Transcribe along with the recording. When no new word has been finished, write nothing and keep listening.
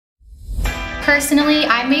Personally,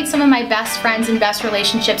 I've made some of my best friends and best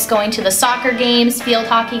relationships going to the soccer games, field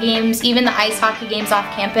hockey games, even the ice hockey games off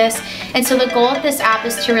campus. And so the goal of this app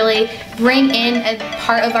is to really bring in a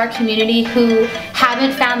part of our community who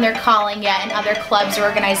haven't found their calling yet in other clubs or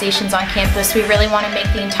organizations on campus. We really want to make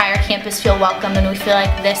the entire campus feel welcome, and we feel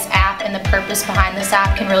like this app and the purpose behind this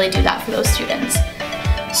app can really do that for those students.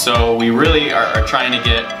 So we really are trying to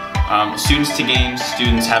get students to games,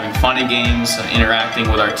 students having fun at games, interacting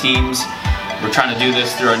with our teams. We're trying to do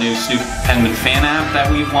this through our new SNHU Penmen fan app that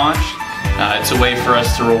we've launched. It's a way for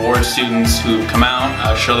us to reward students who come out,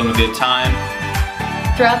 show them a good time.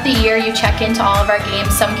 Throughout the year, you check into all of our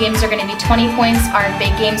games. Some games are going to be 20 points, our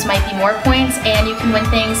big games might be more points, and you can win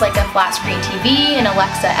things like a flat screen TV, an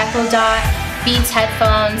Alexa Echo Dot, Beats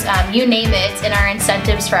headphones, you name it. It's in our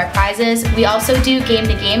incentives for our prizes. We also do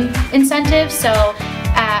game-to-game incentives, so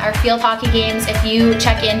at our field hockey games, if you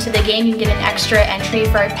check into the game, you can get an extra entry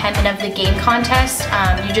for our Penmen of the Game contest.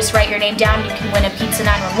 You just write your name down, you can win a Pizza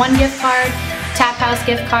 911 gift card, Tap House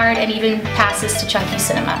gift card, and even passes to Chucky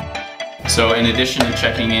Cinema. So in addition to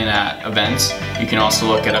checking in at events, you can also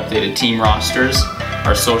look at updated team rosters,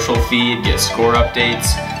 our social feed, get score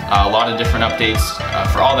updates, a lot of different updates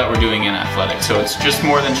for all that we're doing in athletics. So it's just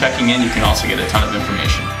more than checking in, you can also get a ton of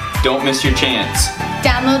information. Don't miss your chance.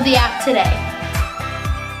 Download the app today.